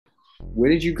where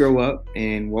did you grow up,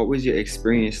 and what was your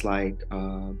experience like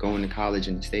going to college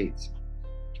in the States?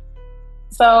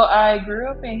 So I grew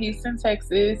up in Houston,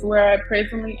 Texas, where I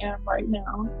presently am right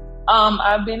now.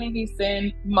 I've been in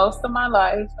Houston most of my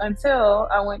life until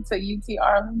I went to UT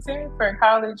Arlington for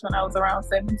college when I was around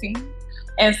 17.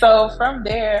 And so from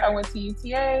there, I went to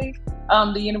UTA,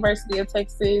 the University of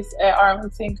Texas at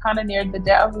Arlington, kind of near the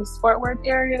Dallas Fort Worth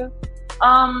area.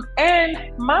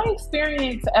 And my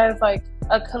experience as like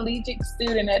a collegiate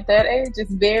student at that age is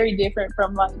very different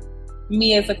from like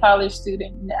me as a college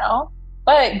student now.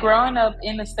 But growing up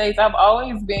in the States, I've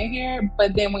always been here.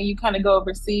 But then when you kind of go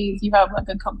overseas, you have like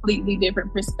a completely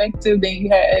different perspective than you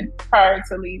had prior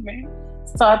to leaving.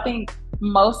 So I think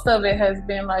most of it has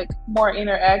been like more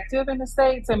interactive in the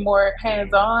States and more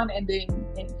hands on. And then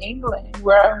in England,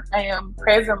 where I am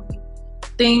presently,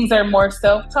 things are more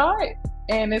self taught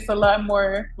and it's a lot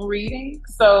more reading.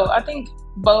 So I think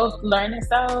both learning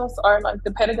styles are like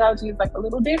the pedagogy is like a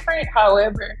little different.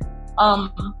 However,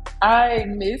 um, I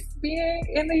miss being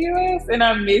in the US and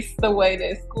I miss the way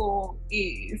that school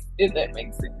is, if that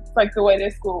makes sense. Like the way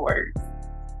that school works.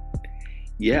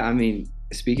 Yeah, I mean,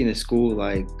 speaking of school,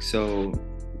 like so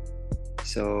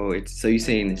you're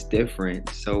saying it's different.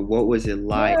 So what was it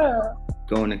like Yeah.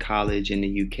 going to college in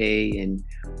the UK, and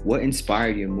what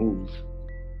inspired your move?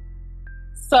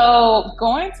 So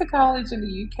going to college in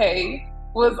the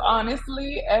UK was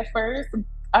honestly at first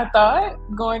I thought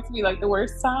going to be like the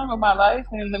worst time of my life,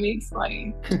 and let me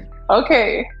explain.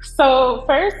 Okay, so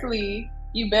firstly,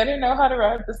 you better know how to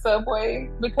ride the subway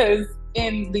because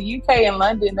in the UK and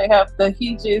London they have the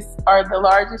hugest or the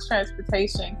largest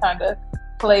transportation kind of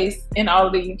place in all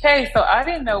of the UK. So I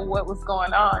didn't know what was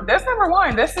going on. That's number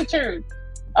one. That's the truth.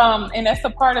 And that's a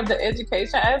part of the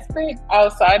education aspect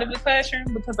outside of the classroom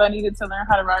because I needed to learn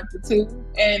how to ride the tube.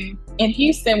 And in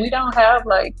Houston, we don't have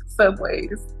like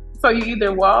subways. So you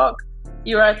either walk,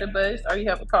 you ride the bus, or you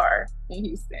have a car in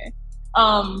Houston.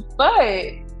 But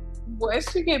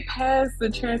once you get past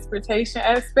the transportation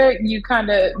aspect, you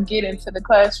kind of get into the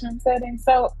classroom setting.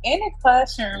 So in a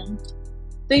classroom,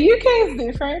 the UK is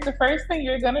different. The first thing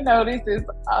you're going to notice is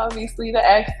obviously the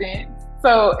accent.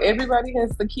 So everybody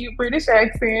has the cute British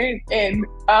accent, and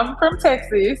I'm from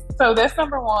Texas, so that's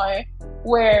number one.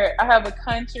 Where I have a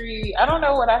country, I don't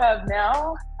know what I have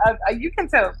now. You can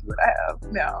tell me what I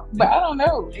have now, but I don't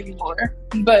know anymore.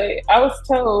 But I was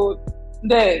told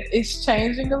that it's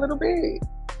changing a little bit,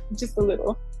 just a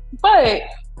little. But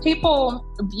people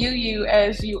view you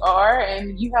as you are,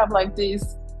 and you have like this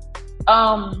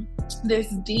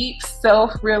deep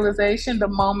self-realization the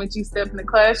moment you step in the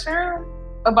classroom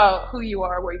about who you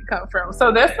are, where you come from.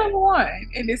 So that's number one,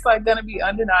 and it's like gonna be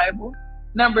undeniable.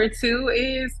 Number two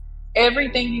is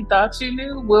everything you thought you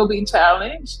knew will be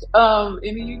challenged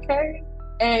in the UK,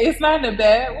 and it's not in a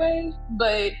bad way.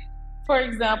 But for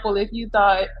example, if you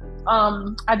thought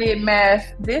I did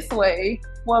math this way,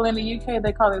 well, in the UK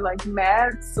they call it like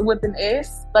maths with an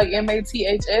S, like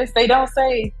MATHS. They don't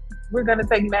say we're gonna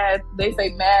take math; they say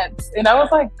maths, and I was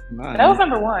like, Wow, that was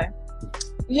number one.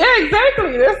 Yeah,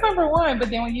 exactly. That's number one. But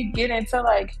then when you get into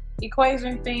like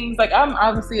equation things, like I'm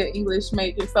obviously an English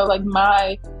major, so like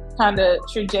my kind of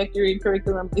trajectory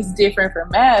curriculum is different from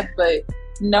math. But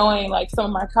knowing like some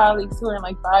of my colleagues who are in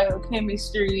like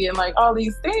biochemistry and like all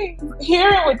these things,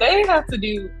 hearing what they have to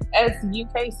do as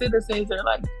UK citizens or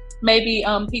like maybe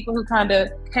people who kind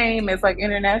of came as like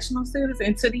international students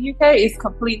into the UK is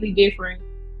completely different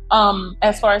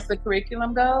as far as the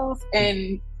curriculum goes.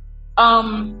 And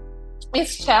um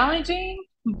it's challenging,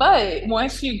 but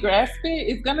once you grasp it,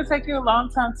 it's gonna take you a long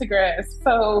time to grasp.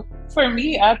 So for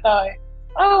me, I thought,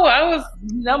 oh, I was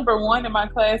number one in my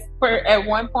class for at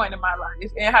one point in my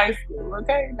life in high school.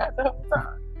 Okay, not the whole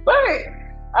time, but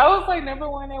I was like number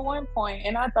one at one point,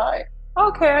 and I thought,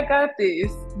 okay, I got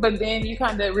this. But then you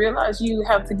kind of realize you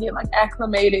have to get like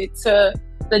acclimated to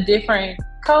the different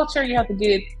culture. You have to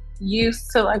get used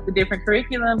to like the different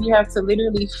curriculum. You have to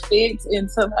literally fit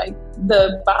into like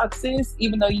the boxes,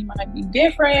 even though you might be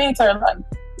different or like,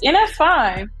 and that's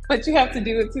fine, but you have to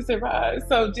do it to survive.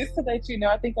 So just to let you know,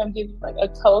 I think I'm giving like a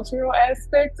cultural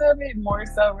aspect of it more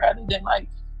so rather than like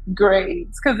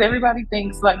grades, because everybody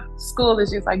thinks like school is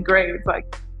just like grades,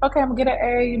 like okay, I'm gonna get an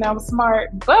A, you know, I'm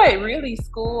smart, but really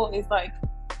school is like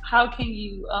how can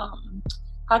you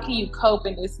cope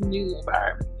in this new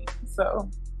environment. So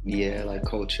yeah, like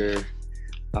culture,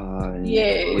 and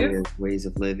yes. ways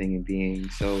of living and being.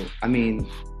 So, I mean,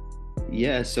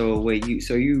 yeah. So wait,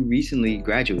 you recently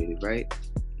graduated, right?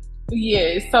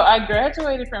 Yes, so I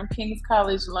graduated from King's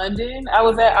College London. I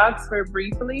was at Oxford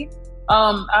briefly,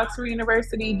 Oxford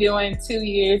University doing 2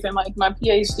 years and like my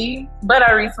PhD. But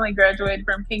I recently graduated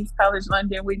from King's College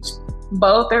London, which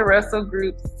both are Russell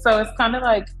groups. So it's kind of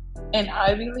like an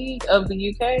Ivy League of the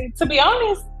UK. To be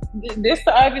honest, this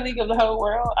the Ivy League of the whole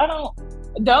world.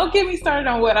 Don't get me started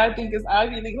on what I think is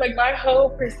Ivy League. Like my whole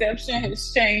perception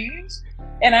has changed.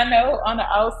 And I know on the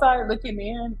outside looking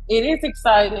in, it is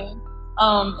exciting.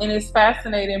 And it's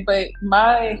fascinating. But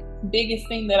my biggest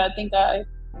thing that I think I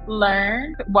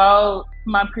learned while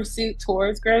my pursuit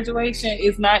towards graduation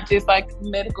is not just like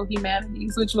medical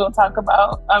humanities, which we'll talk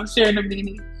about, I'm sure, in a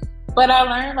minute. But I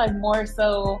learned like more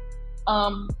so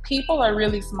people are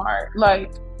really smart.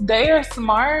 Like they are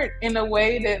smart in a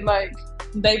way that like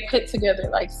they put together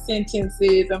like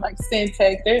sentences and like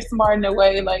syntax. They're smart in a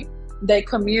way like they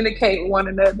communicate with one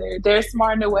another. They're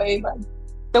smart in a way like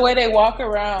the way they walk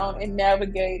around and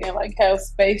navigate and like have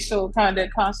spatial kind of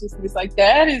consciousness. Like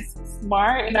that is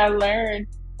smart. And I learned,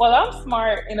 well, I'm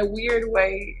smart in a weird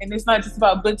way. And it's not just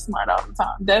about book smart all the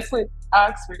time. That's what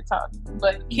Oxford taught me.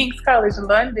 But King's College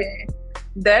London,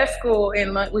 that school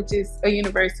in London, which is a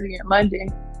university in London,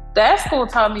 that school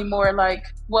taught me more like,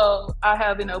 well, I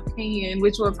have an opinion,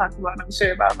 which we'll talk about, I'm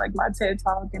sure, about like my TED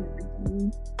Talk and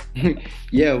everything.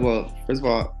 Yeah, well, first of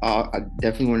all, I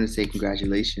definitely want to say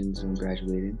congratulations on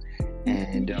graduating.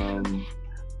 And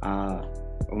I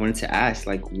wanted to ask,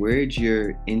 like, where'd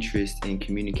your interest in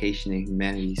communication and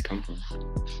humanities come from?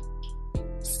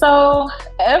 So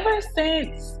ever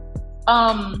since,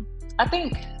 I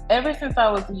think ever since I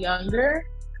was younger,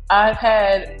 I've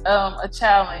had a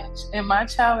challenge. And my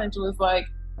challenge was like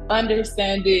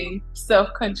understanding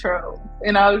self-control.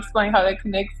 And I'll explain how that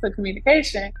connects to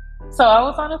communication. So I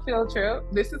was on a field trip.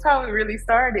 This is how it really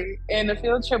started. And the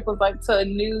field trip was like to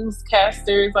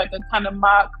newscasters, like a kind of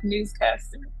mock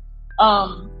newscaster.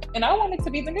 And I wanted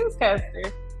to be the newscaster.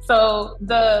 So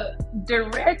the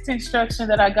direct instruction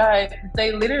that I got,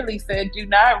 they literally said, do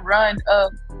not run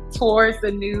up towards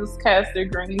the newscaster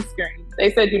green screen.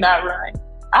 They said, do not run.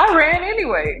 I ran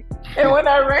anyway. And when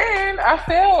I ran, I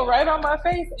fell right on my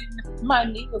face and my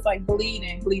knee was like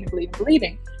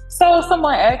bleeding. So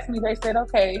someone asked me, they said,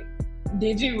 okay,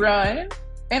 did you run?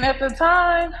 And at the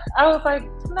time, I was like,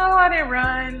 no, I didn't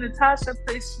run. Natasha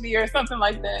pushed me or something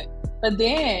like that. But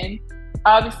then,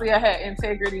 obviously, I had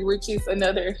integrity, which is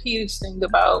another huge thing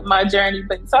about my journey.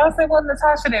 But so I said, well,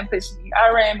 Natasha didn't push me.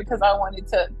 I ran because I wanted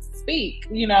to speak.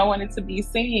 You know, I wanted to be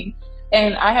seen.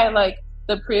 And I had like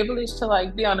the privilege to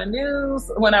like be on the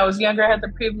news. When I was younger, I had the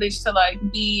privilege to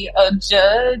like be a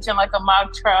judge in like a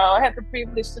mock trial. I had the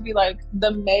privilege to be like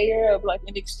the mayor of like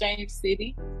an exchange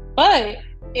city. But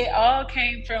it all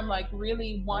came from like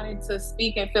really wanting to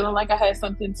speak and feeling like I had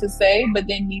something to say, but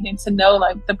then needing to know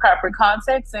like the proper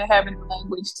context and having the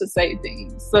language to say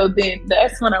things. So then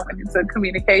that's when I went into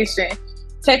communication,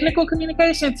 technical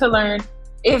communication, to learn,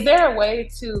 is there a way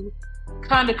to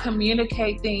kind of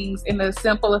communicate things in a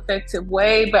simple, effective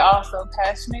way, but also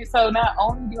passionate? So not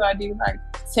only do I do like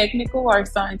technical or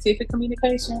scientific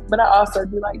communication, but I also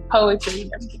do like poetry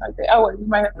and everything like that. Oh wait, we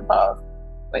might have to pause.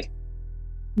 Wait,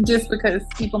 just because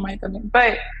people might come in.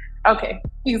 But okay,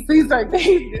 he's like, but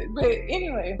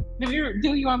anyway, do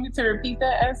you want me to repeat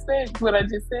that aspect, what I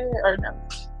just said, or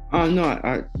no? No,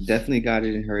 I definitely got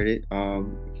it and heard it.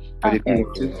 But if you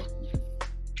want to.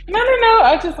 No.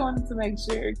 I just wanted to make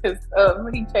sure because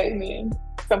when he came in,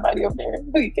 somebody over there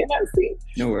who you cannot see.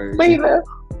 No worries. But he left.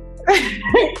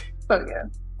 So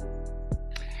yeah.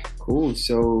 Cool.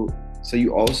 So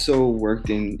you also worked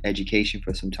in education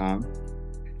for some time.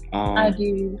 I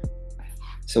do.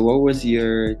 So what was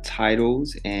your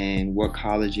titles and what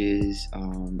colleges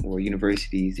or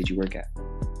universities did you work at?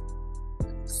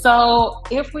 So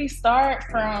if we start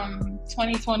from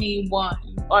 2021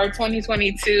 or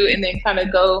 2022 and then kind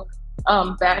of go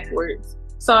backwards.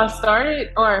 So I started,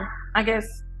 or I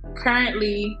guess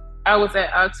currently I was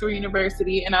at Oxford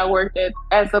University and I worked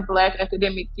as a Black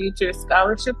Academic Future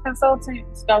Scholarship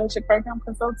Program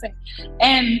Consultant.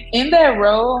 And in that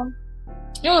role,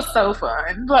 it was so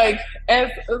fun. Like,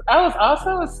 as I was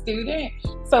also a student,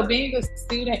 so being a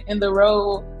student in the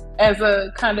role as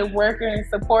a kind of worker and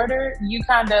supporter, you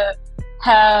kind of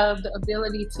have the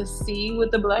ability to see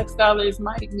what the Black scholars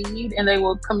might need, and they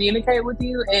will communicate with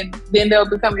you, and then they'll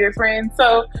become your friend.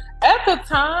 So at the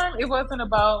time, it wasn't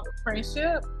about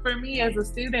friendship. For me as a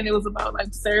student, it was about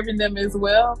like serving them as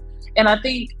well. And I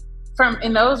think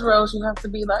in those roles, you have to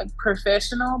be like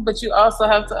professional, but you also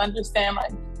have to understand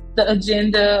like the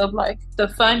agenda of like the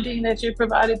funding that you're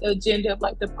provided, the agenda of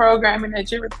like the programming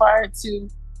that you're required to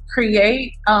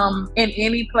create in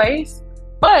any place.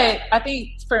 But I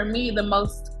think for me, the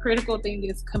most critical thing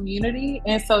is community.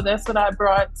 And so that's what I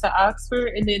brought to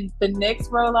Oxford. And then the next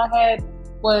role I had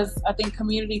was, I think,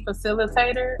 community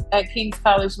facilitator at King's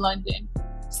College London.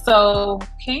 So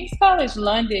King's College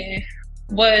London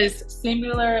was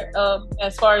similar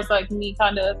as far as like me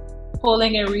kind of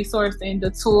pulling and resourcing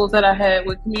the tools that I had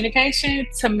with communication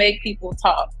to make people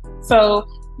talk. So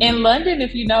in London,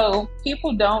 if you know,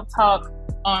 people don't talk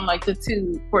on like the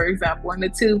tube, for example, and the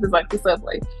tube is like the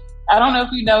subway. I don't know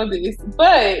if you know this,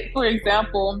 but for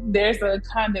example, there's a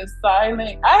kind of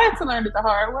silent, I had to learn it the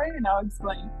hard way and I'll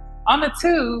explain. On the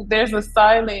tube, there's a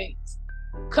silent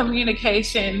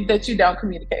communication that you don't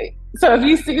communicate. So if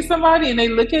you see somebody and they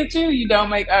look at you, you don't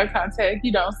make eye contact,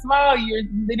 you don't smile, you're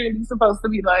literally supposed to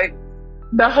be like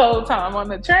the whole time on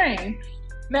the train.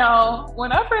 Now,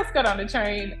 when I first got on the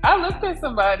train, I looked at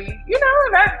somebody,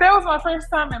 that was my first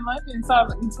time in London, so I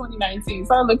was in 2019.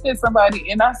 So I looked at somebody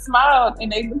and I smiled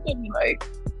and they looked at me like,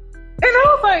 and I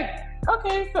was like,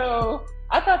 okay, so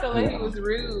I thought the lady was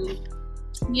rude.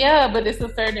 Yeah, but it's a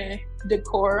certain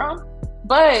decorum.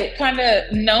 But kind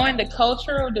of knowing the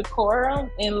cultural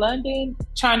decorum in London,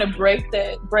 trying to break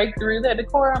through that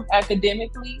decorum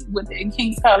academically within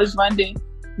King's College London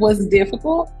was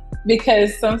difficult,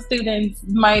 because some students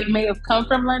may have come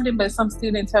from London, but some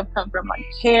students have come from like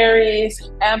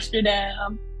Paris,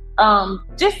 Amsterdam,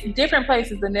 just different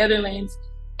places, the Netherlands,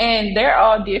 and they're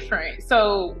all different.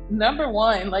 So number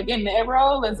one, like in that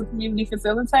role as a community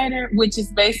facilitator, which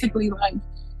is basically like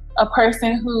a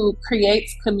person who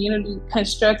creates community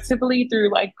constructively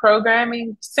through like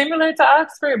programming similar to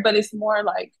Oxford, but it's more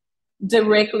like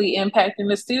directly impacting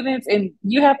the students, and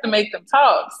you have to make them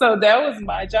talk. So that was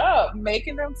my job,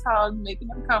 making them talk, making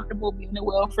them comfortable, being a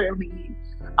welfare lead.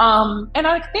 And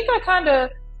I think I kind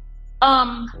of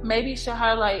maybe should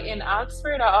highlight in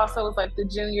Oxford, I also was like the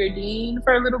junior dean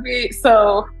for a little bit.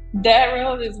 So that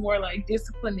role is more like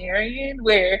disciplinarian,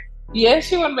 where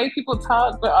yes, you want to make people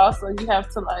talk, but also you have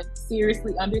to like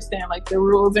seriously understand like the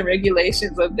rules and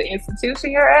regulations of the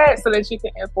institution you're at so that you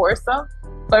can enforce them,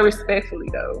 but respectfully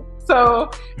though.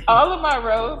 So all of my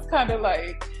roles kind of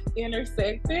like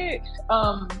intersected,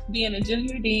 being a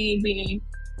junior dean, being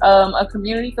a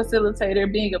community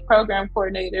facilitator, being a program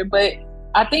coordinator. But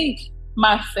I think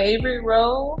my favorite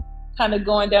role kind of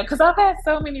going down, because I've had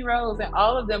so many roles and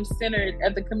all of them centered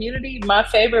at the community. My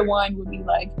favorite one would be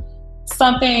like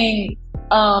something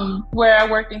where I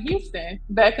worked in Houston,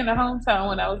 back in the hometown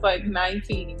when I was like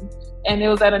 19. And it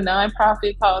was at a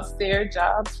nonprofit called Fair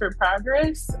Jobs for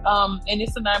Progress. And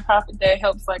it's a nonprofit that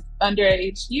helps like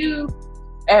underage youth,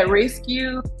 at-risk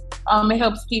youth. It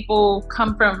helps people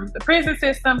come from the prison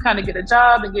system, kind of get a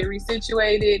job and get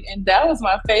resituated. And that was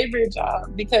my favorite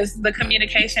job, because the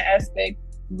communication aspect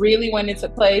really went into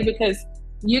play, because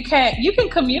you can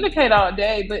communicate all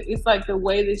day, but it's like the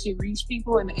way that you reach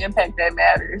people and the impact that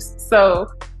matters. So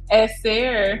at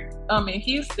Sarah, in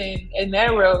Houston, in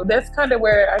that role, that's kind of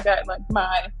where I got like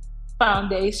my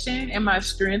foundation and my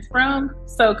strength from.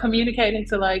 So communicating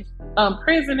to like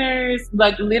prisoners,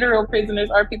 like literal prisoners,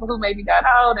 or people who maybe got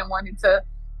out and wanted to,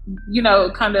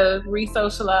 kind of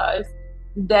re-socialize.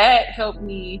 That helped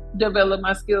me develop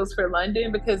my skills for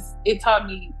London, because it taught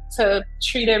me to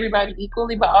treat everybody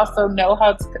equally, but also know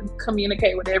how to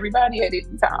communicate with everybody at any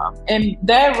time. And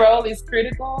that role is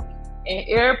critical in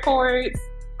airports.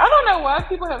 I don't know why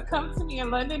people have come to me in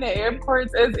London at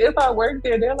airports as if I work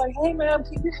there. They're like, hey, ma'am,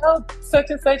 can you help such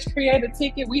and such create a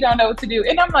ticket? We don't know what to do.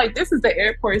 And I'm like, this is the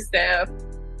airport staff.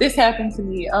 This happened to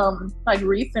me like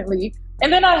recently.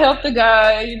 And then I helped the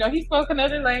guy, he spoke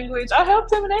another language. I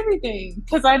helped him in everything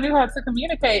because I knew how to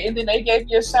communicate. And then they gave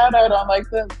me a shout out on like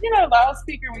the,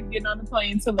 loudspeaker when getting on the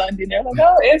plane to London. They're like,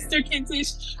 oh, Esther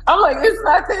Kentish. I'm like, it's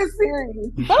not that serious.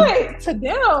 But to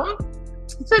them,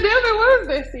 it was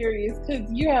that serious, because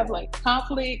you have like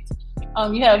conflict.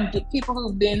 You have people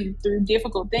who've been through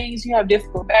difficult things. You have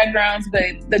difficult backgrounds,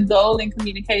 but the goal in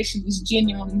communication is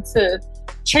genuinely to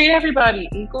treat everybody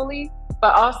equally,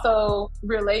 but also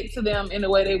relate to them in the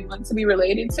way they want to be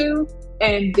related to.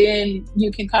 And then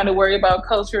you can kind of worry about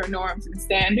cultural norms and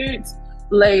standards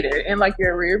later in like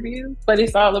your rear view. But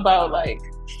it's all about like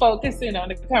focusing on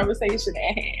the conversation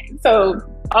at hand. So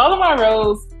all of my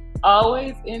roles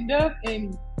always end up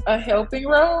in a helping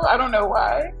role. I don't know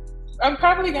why. I'm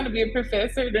probably going to be a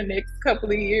professor the next couple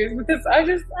of years, because I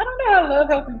don't know, I love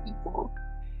helping people.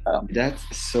 That's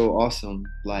so awesome.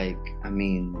 Like, I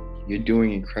mean, you're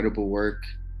doing incredible work,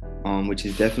 which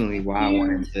is definitely why I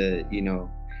wanted to,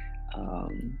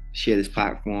 share this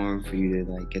platform for you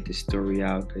to like get this story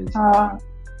out, because I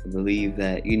believe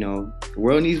that, the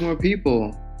world needs more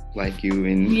people like you.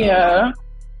 And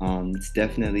It's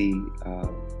definitely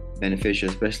beneficial,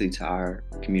 especially to our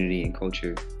community and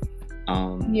culture.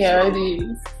 Yeah, it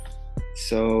is.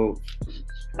 So,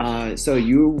 so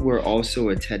you were also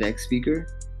a TEDx speaker.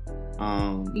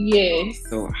 Um, Yes.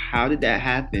 so how did that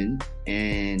happen,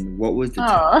 and what was the Oh.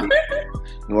 topic,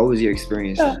 and what was your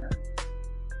experience like?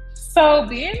 So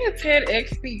being a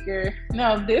TEDx speaker,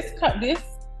 now this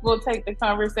will take the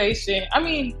conversation. I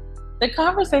mean, the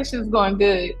conversation is going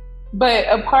good, but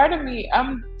a part of me,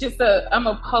 I'm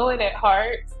a poet at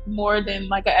heart more than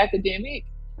like an academic.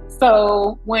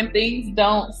 So when things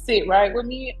don't sit right with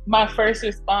me, my first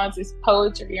response is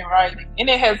poetry and writing, and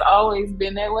it has always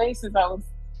been that way since I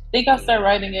think I started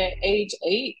writing at age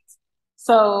 8.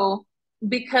 So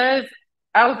because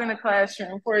I was in a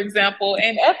classroom, for example,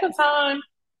 and at the time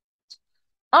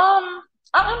um,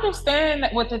 I understand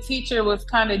what the teacher was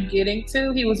kind of getting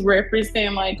to. He was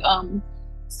referencing like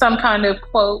some kind of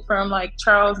quote from like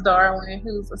Charles Darwin,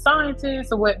 who's a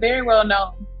scientist or what very well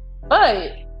known.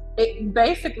 But it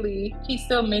basically he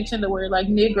still mentioned the word like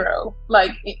Negro,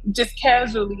 like just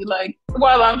casually, like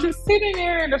while I'm just sitting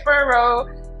there in the front row,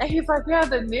 and he's like, yeah,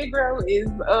 the Negro is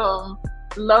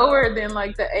lower than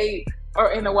like the ape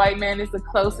or in a white man is the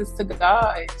closest to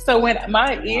God. So when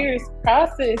my ears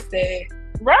processed that,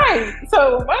 right.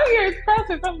 So my ears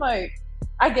processed, I'm like,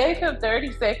 I gave him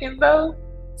 30 seconds though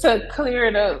to clear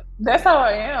it up. That's how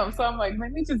I am. So I'm like,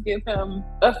 let me just give him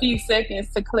a few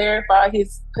seconds to clarify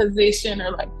his position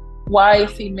or like why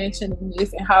is he mentioning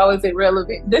this and how is it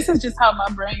relevant? This is just how my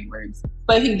brain works.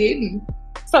 But he didn't.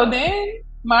 So then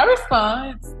my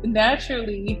response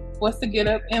naturally was to get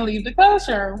up and leave the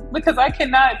classroom because I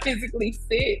cannot physically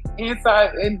sit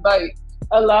inside and like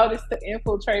allow this to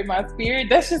infiltrate my spirit.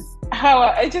 That's just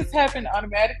it just happened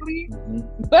automatically.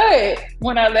 But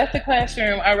when I left the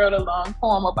classroom, I wrote a long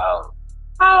poem about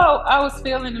how I was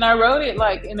feeling, and I wrote it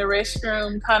like in the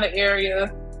restroom kind of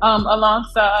area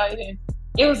alongside, and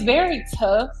it was very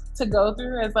tough to go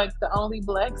through as like the only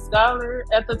Black scholar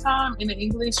at the time in the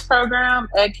English program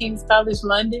at King's College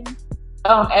London,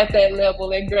 at that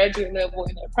level, at graduate level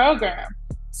in that program.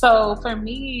 So for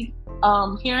me,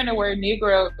 hearing the word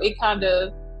Negro, it kind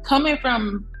of coming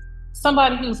from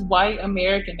somebody who's white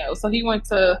American though. So he went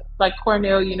to like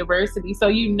Cornell University. So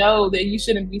you know that you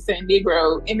shouldn't be saying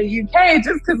Negro in the UK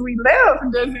just because we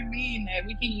left doesn't mean that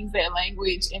we can use that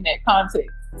language in that context.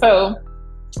 So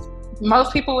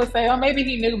most people would say, oh, maybe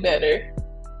he knew better.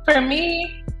 For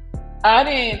me, I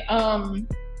didn't,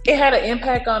 it had an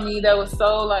impact on me that was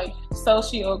so like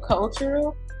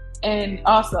socio-cultural and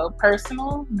also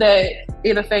personal that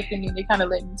it affected me. It kind of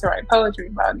led me to write poetry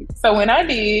about it. So when I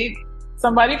did,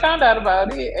 somebody found out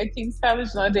about it at King's College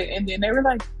London, and then they were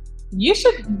like, you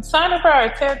should sign up for our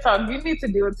TED Talk. You need to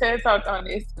do a TED Talk on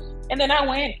this. And then I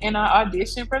went and I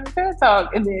auditioned for the TED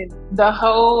Talk, and then the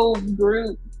whole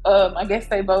group, I guess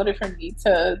they voted for me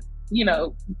to,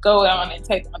 go on and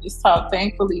take on this talk,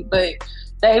 thankfully. But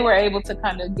they were able to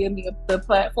kind of give me the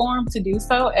platform to do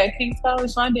so at King's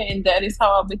College London, and that is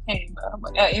how I became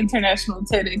an international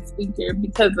TEDx speaker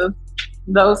because of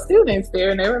those students there.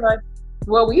 And they were like,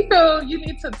 well, we feel you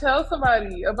need to tell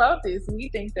somebody about this. We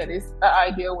think that it's an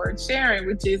idea worth sharing,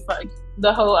 which is like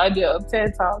the whole idea of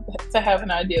TED Talk, to have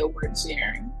an idea worth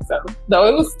sharing. So though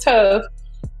it was tough,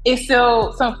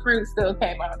 some fruit still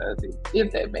came out of it,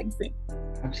 if that makes sense.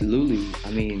 Absolutely. I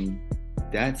mean,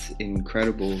 that's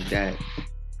incredible that,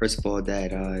 first of all,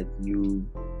 that you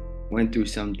went through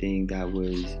something that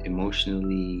was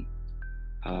emotionally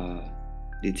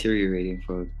deteriorating,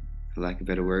 for lack of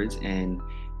better words, and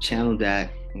channeled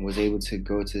that and was able to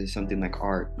go to something like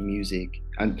art, music,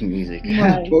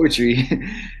 Right. poetry.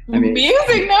 I mean,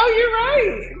 music, no, you're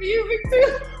right. Music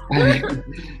too.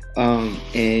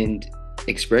 And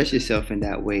express yourself in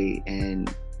that way,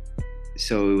 and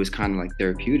so it was kind of like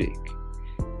therapeutic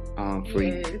for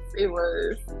you. Yes, it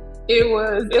was.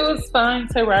 It was fun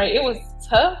to write. It was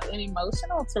tough and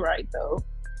emotional to write though.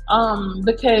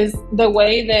 Because the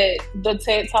way that the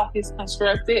TED Talk is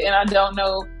constructed, and I don't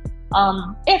know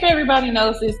if everybody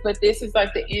knows this, but this is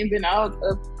like the ins and outs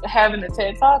of having the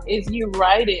TED Talk, is you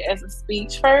write it as a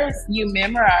speech first, you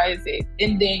memorize it,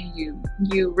 and then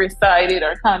you recite it,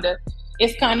 or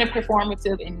it's kind of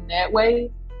performative in that way.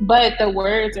 But the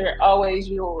words are always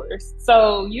yours.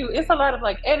 So it's a lot of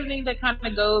like editing that kind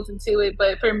of goes into it.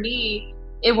 But for me,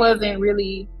 it wasn't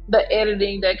really the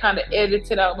editing that kind of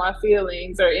edited out my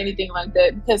feelings or anything like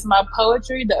that, because my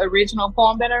poetry, the original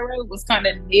poem that I wrote, was kind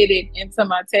of knitted into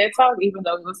my TED Talk, even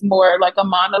though it was more like a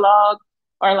monologue,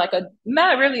 or like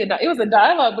not really it was a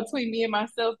dialogue between me and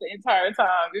myself the entire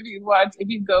time. If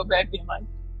you go back and like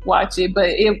watch it,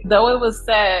 but though it was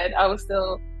sad,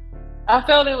 I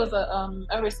felt it was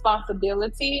a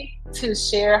responsibility to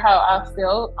share how I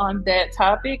felt on that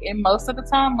topic. And most of the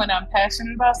time, when I'm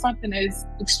passionate about something that's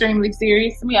extremely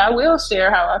serious to me, I will share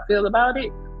how I feel about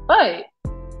it. But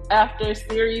after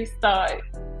serious thought,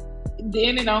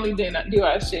 then and only then do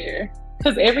I share.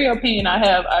 Because every opinion I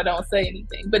have, I don't say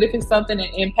anything. But if it's something that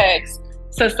impacts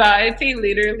society,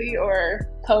 literally, or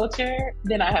culture,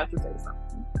 then I have to say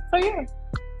something. So yeah.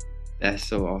 That's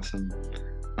so awesome.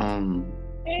 Um,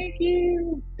 Thank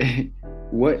you.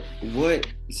 what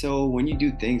so when you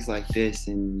do things like this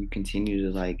and you continue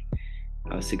to like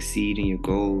succeed in your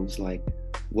goals, like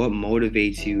what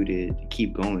motivates you to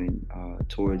keep going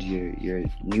towards your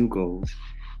new goals?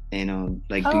 And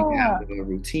like, do you have Oh, a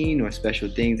routine or special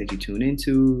things that you tune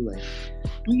into? Like, how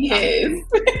do yes.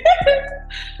 you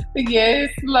Yes,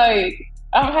 like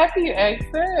I'm happy you asked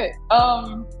that.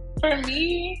 For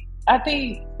me, I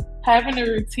think having a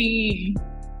routine.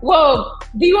 Well,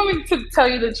 do you want me to tell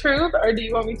you the truth or do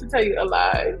you want me to tell you a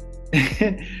lie?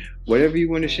 whatever you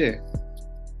want to share?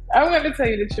 I'm going to tell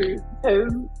you the truth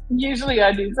because usually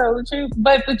I do tell the truth.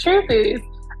 But the truth is,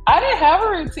 I didn't have a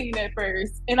routine at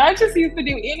first, and I just used to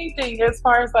do anything as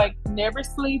far as like never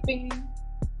sleeping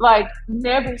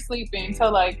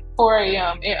till like 4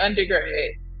 a.m. in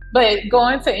undergrad. But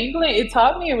going to England, it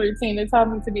taught me a routine. It taught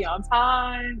me to be on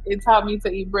time. It taught me to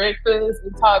eat breakfast.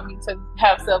 It taught me to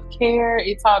have self care.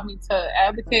 It taught me to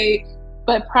advocate.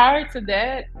 But prior to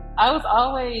that, I was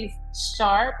always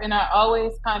sharp and I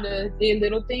always kind of did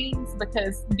little things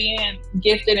because being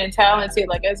gifted and talented,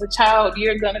 like as a child,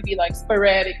 you're going to be like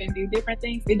sporadic and do different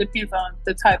things. It depends on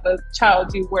the type of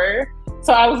child you were.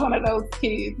 So I was one of those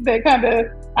kids that kind of,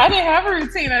 I didn't have a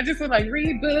routine. I just would like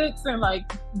read books and like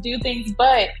do things,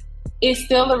 but it's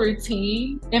still a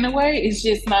routine in a way. It's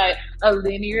just not a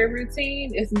linear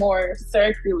routine. It's more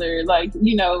circular, like,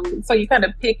 so you kind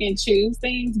of pick and choose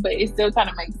things, but it still kind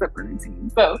of makes up a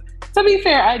routine. So to be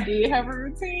fair, I did have a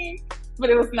routine, but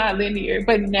it was not linear.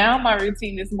 But now my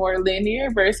routine is more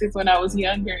linear versus when I was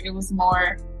younger, it was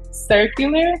more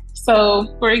circular.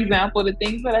 So for example, the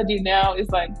things that I do now is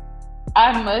like,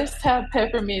 I must have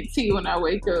peppermint tea when I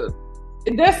wake up.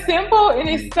 That's simple and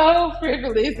it's so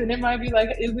frivolous, and it might be like,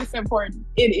 is this important?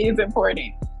 It is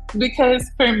important because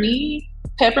for me,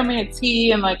 peppermint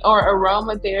tea and like or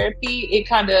aromatherapy, it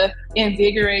kind of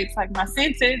invigorates like my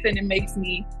senses and it makes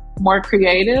me more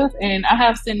creative. And I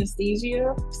have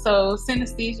synesthesia, so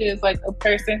synesthesia is like a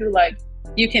person who like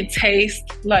you can taste,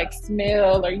 like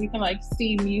smell, or you can like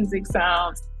see music,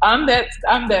 sounds. I'm that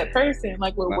person,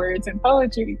 like with Wow. words and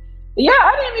poetry. Yeah,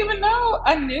 I didn't even know.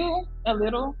 I knew a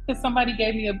little because somebody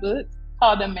gave me a book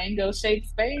called The Mango Shaped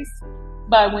Space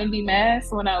by Wendy Mass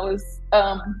when I was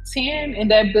 10. And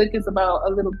that book is about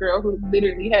a little girl who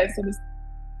literally has synesthesia.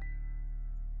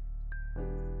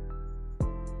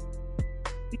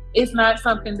 It's not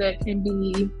something that can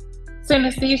be,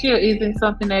 synesthesia isn't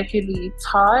something that can be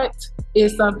taught.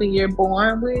 It's something you're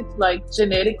born with, like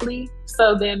genetically.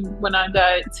 So then when I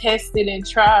got tested and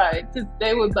tried, because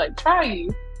they would like try you,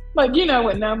 like,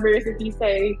 with numbers, if you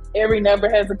say every number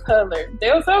has a color,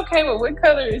 they will say, okay, well, what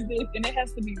color is this? And it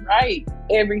has to be right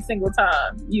every single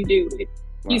time you do it.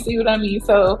 You Wow. see what I mean?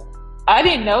 So I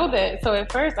didn't know that. So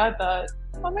at first I thought,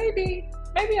 well, maybe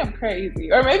I'm crazy,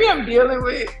 or maybe I'm dealing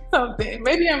with something.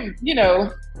 Maybe I'm,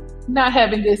 not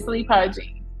having good sleep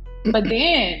hygiene. But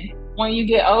then when you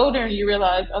get older and you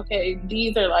realize, okay,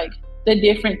 these are like the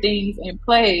different things in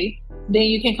play, then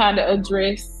you can kind of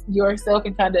address yourself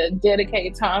and kind of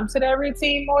dedicate time to that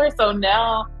routine more. So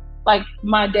now, like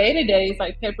my day to day is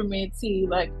like peppermint tea,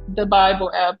 like the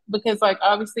Bible app, because like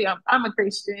obviously I'm a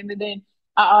Christian, and then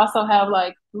I also have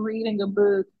like reading a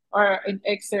book or an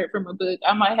excerpt from a book.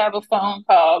 I might have a phone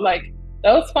call. Like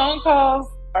those phone calls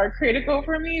are critical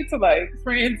for me to like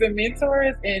friends and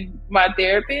mentors and my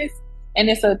therapist. And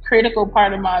it's a critical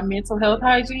part of my mental health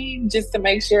hygiene just to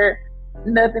make sure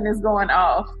nothing is going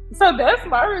off. So that's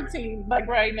my routine, like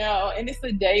right now, and it's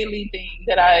a daily thing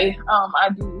that I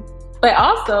do. But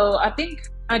also, I think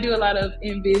I do a lot of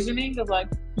envisioning of like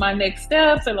my next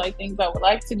steps or like things I would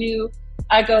like to do.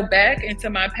 I go back into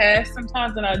my past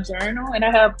sometimes and I journal, and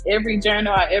I have every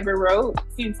journal I ever wrote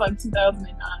since like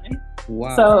 2009.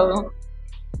 Wow. So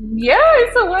yeah,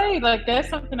 it's a way. Like that's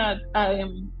something I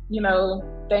am,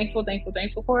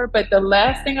 thankful for. But the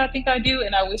last thing I think I do,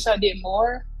 and I wish I did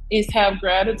more, is have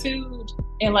gratitude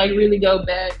and like really go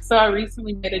back. So I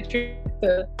recently made a trip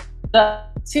to the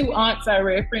two aunts I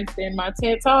referenced in my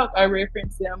TED talk. I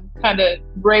referenced them kind of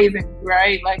brazenly,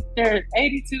 right? Like they're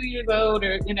 82 years old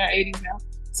or in their 80s now.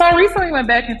 So I recently went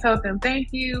back and told them thank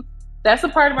you. That's a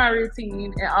part of my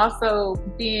routine, and also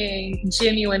being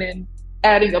genuine and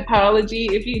adding apology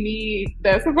if you need.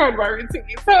 That's a part of my routine.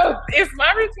 So if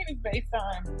my routine is based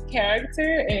on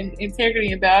character and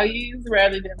integrity and values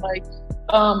rather than like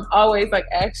always like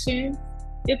action,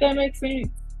 if that makes sense.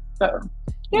 So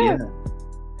yeah.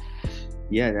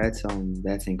 Yeah, that's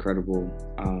incredible.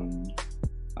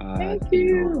 Thank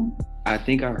You know, you. I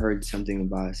think I heard something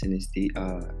about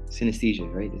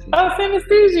synesthesia, right? Oh,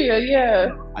 synesthesia,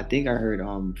 yeah. I think I heard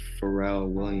Pharrell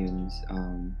Williams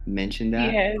mention He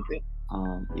that. has it.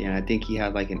 Yeah, I think he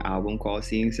had like an album called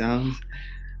Seeing Sounds.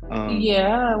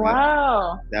 Yeah, That,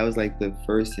 wow. that was like the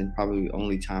first and probably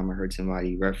only time I heard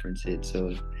somebody reference it.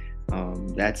 So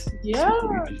that's super Yeah.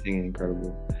 interesting and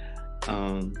incredible.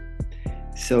 Um,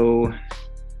 so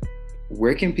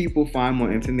where can people find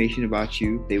more information about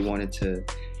you if they wanted to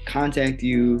contact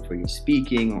you for your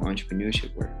speaking or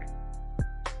entrepreneurship work?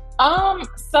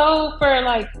 So for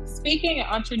like speaking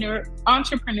and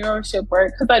entrepreneurship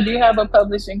work, because I do have a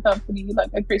publishing company, like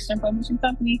a Christian publishing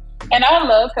company, and I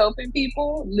love helping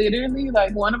people. Literally,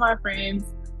 like one of my friends,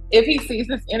 if he sees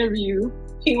this interview,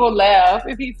 he will laugh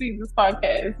if he sees this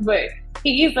podcast. But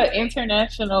he's an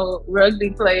international rugby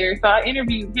player, so I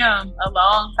interviewed him a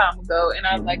long time ago, and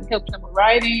I like helped him with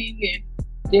writing and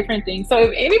different things. So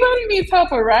if anybody needs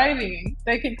help with writing,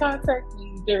 they can contact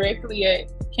me directly at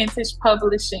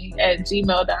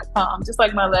kentishpublishing@gmail.com, just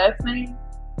like my last name,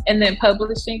 and then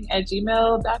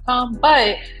publishing@gmail.com.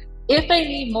 But if they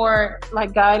need more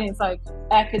like guidance, like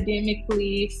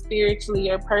academically, spiritually,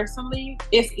 or personally,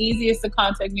 it's easiest to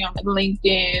contact me on like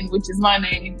LinkedIn, which is my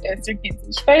name, Esther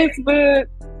Kentish, Facebook,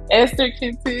 Esther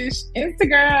Kentish,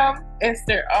 Instagram,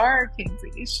 Esther R.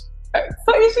 Kentish.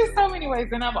 So it's just so many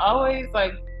ways, and I'm always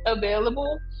like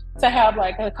available to have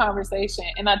like a conversation.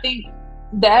 And I think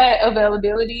that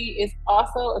availability is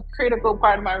also a critical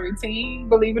part of my routine,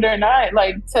 believe it or not,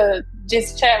 like to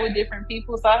just chat with different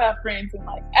people. So I have friends in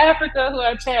like Africa who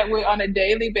I chat with on a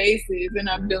daily basis, and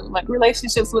I've built like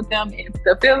relationships with them in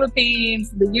the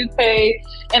Philippines, the UK.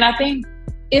 And I think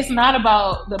it's not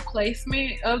about the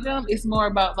placement of them. It's more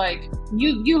about like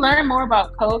you learn more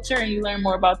about culture and you learn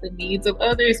more about the needs of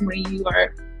others when you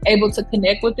are able to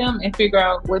connect with them and figure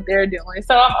out what they're doing.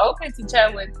 So I'm open to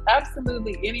chat with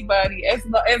absolutely anybody as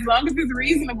long as it's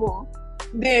reasonable.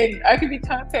 Then I can be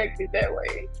contacted that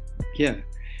way. Yeah,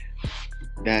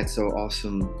 that's so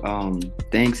awesome.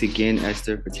 Thanks again,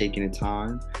 Esther, for taking the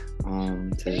time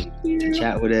to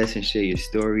chat with us and share your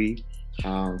story.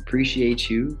 Appreciate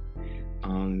you.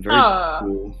 Very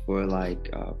cool for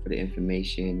for the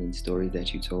information and stories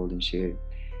that you told and shared.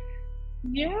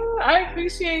 Yeah, I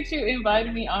appreciate you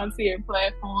inviting me onto your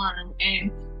platform and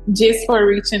just for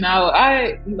reaching out.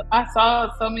 I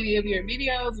saw so many of your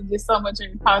videos and just so much of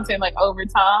your content like over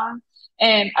time.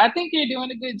 And I think you're doing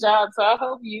a good job. So I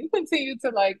hope you continue to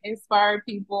like inspire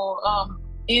people,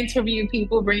 interview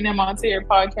people, bring them onto your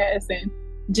podcast and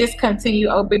just continue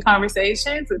open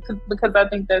conversations because I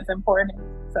think that's important.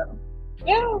 So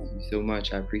yeah. Thank you so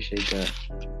much. I appreciate that.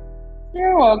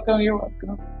 You're welcome. You're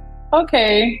welcome.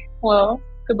 Okay. Well,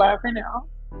 goodbye for now.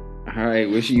 All right.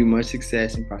 Wishing you much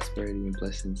success and prosperity and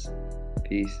blessings.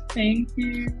 Peace. Thank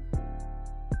you.